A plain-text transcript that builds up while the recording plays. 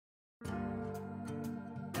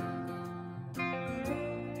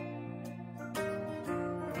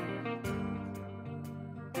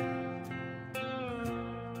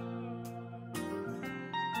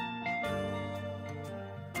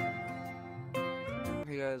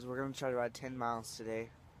guys, we're gonna try to ride 10 miles today.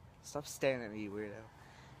 Stop staring at me, you weirdo.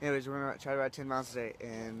 Anyways, we're gonna try to ride 10 miles today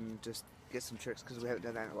and just get some tricks because we haven't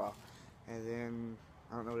done that in a while. And then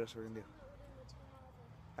I don't know what else we're gonna do.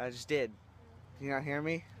 I just did. Can you not hear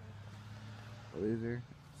me? Loser.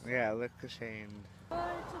 Yeah, look ashamed.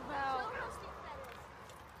 What it's about?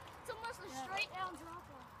 It's almost a straight down drop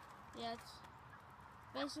off. Yeah, it's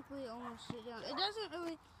basically almost straight down. It doesn't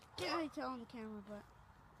really, can't really tell on the camera, but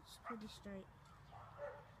it's pretty straight.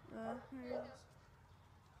 Here it is.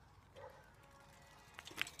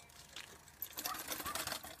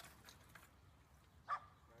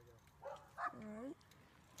 Alright.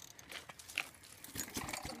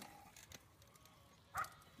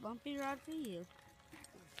 Bumpy ride for you.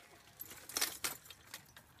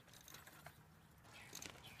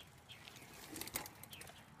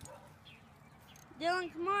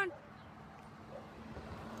 Dylan, come on.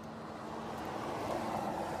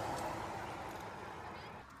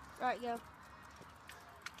 All right, go.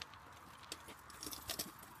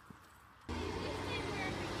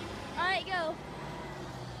 All right, go.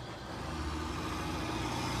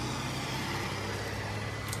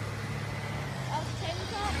 That was a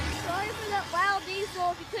tabletop. Sorry for that loud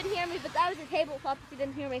diesel if you couldn't hear me, but that was a tabletop if you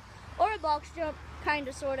didn't hear me. Or a box jump,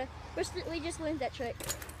 kinda, sorta. We just learned that trick.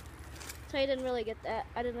 So I didn't really get that.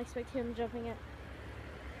 I didn't expect him jumping it.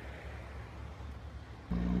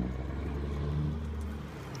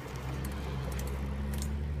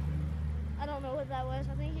 I don't know what that was.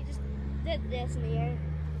 I think he just did this in the air.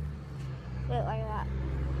 Went like that.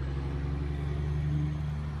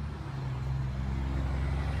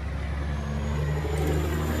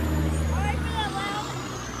 Alright for that loud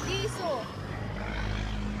diesel.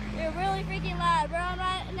 You're really freaking loud. We're on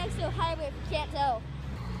right next to a highway if you can't tell.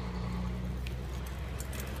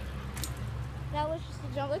 That was just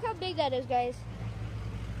a jump. Look how big that is, guys.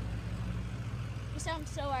 You sound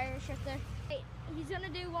so Irish right there. Hey, he's gonna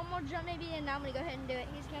do one more jump maybe, and now I'm gonna go ahead and do it.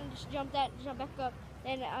 He's gonna just jump that, jump back up.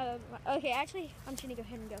 And okay, actually, I'm just gonna go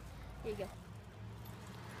ahead and go. Here you go.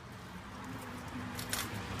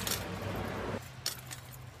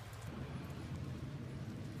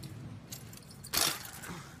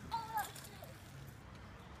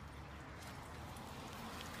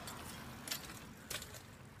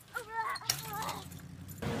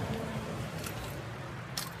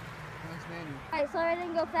 Alright, sorry I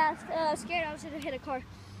didn't go fast. I was scared I was going to hit a car.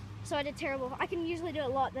 So I did terrible. I can usually do it a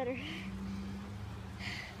lot better.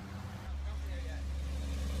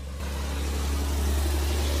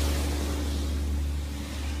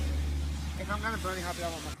 If I'm gonna bunny hop it, I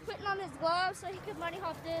want my putting on his gloves so he could bunny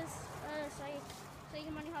hop this. So he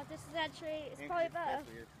can bunny hop this. Is that tree? It's probably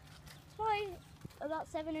about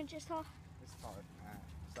 7 inches tall. It's taller than that.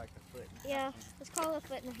 It's like a foot. Yeah, it's called a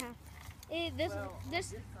 1.5 feet. This side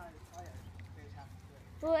is higher.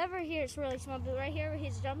 well, over here it's really small, but right here where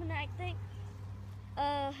he's jumping at, I think,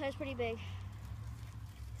 it's pretty big.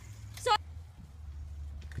 So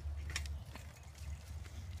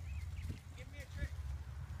Give me a trick.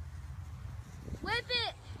 whip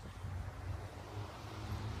it!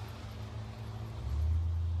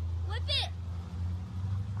 Whip it!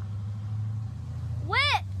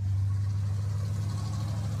 Whip!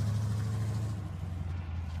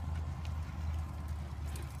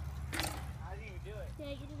 How do you do it? Yeah,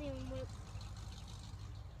 you didn't even whip.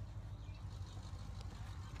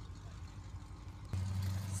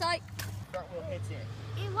 Psych. Front wheel hits it.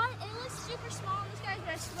 It looks super small on this guy, but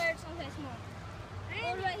I swear it's not that small.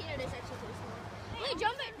 Oh, right here it is actually pretty small. Wait,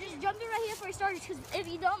 just jump it right here before he starts, because if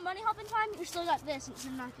you don't bunny hop in time, you still got this, and it's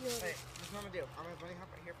gonna knock you over. Hey, this is what I'm gonna do. I'm gonna bunny hop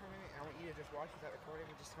right here for a minute. I want you to just watch without recording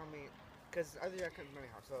and just tell me, because other I couldn't bunny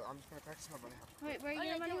hop, so I'm just gonna practice my bunny hop. Wait, where are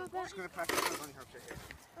you gonna bunny hop I'm at? just gonna practice my bunny hops right here.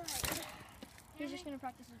 He's just gonna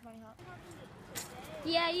practice his bunny hop.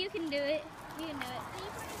 Yeah, you can do it. You can do it.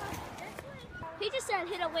 He just said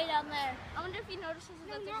hit it way down there. I wonder if he notices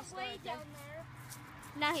that there's way down there.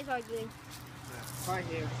 Now he's arguing. Yeah, right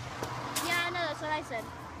here. Yeah, I know, that's what I said.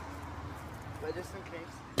 But just in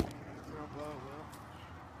case, you don't blow a wheel.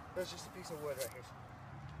 There's just a piece of wood right here.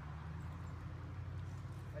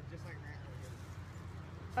 Just like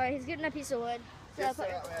that. Alright, he's getting a piece of wood. Just so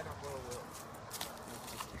that way I don't blow a wheel.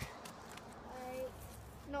 Alright.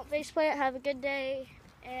 No, base play it. Have a good day.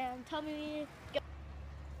 And tell me.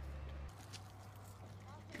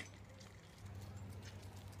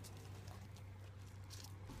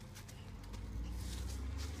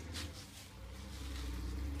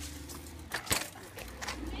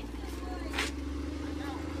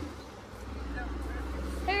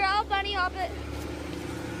 Here, I'll bunny hop it.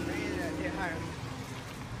 Get higher.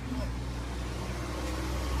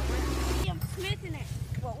 I'm Smith in it.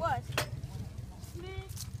 What was?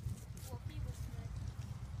 Smith.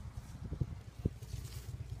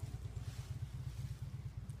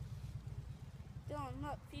 I'm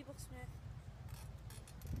not Feeblesmith.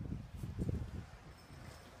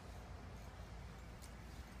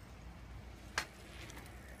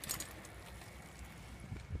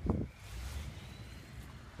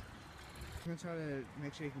 I'm gonna try to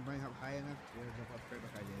make sure you can bring up high enough to jump up straight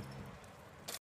like I did.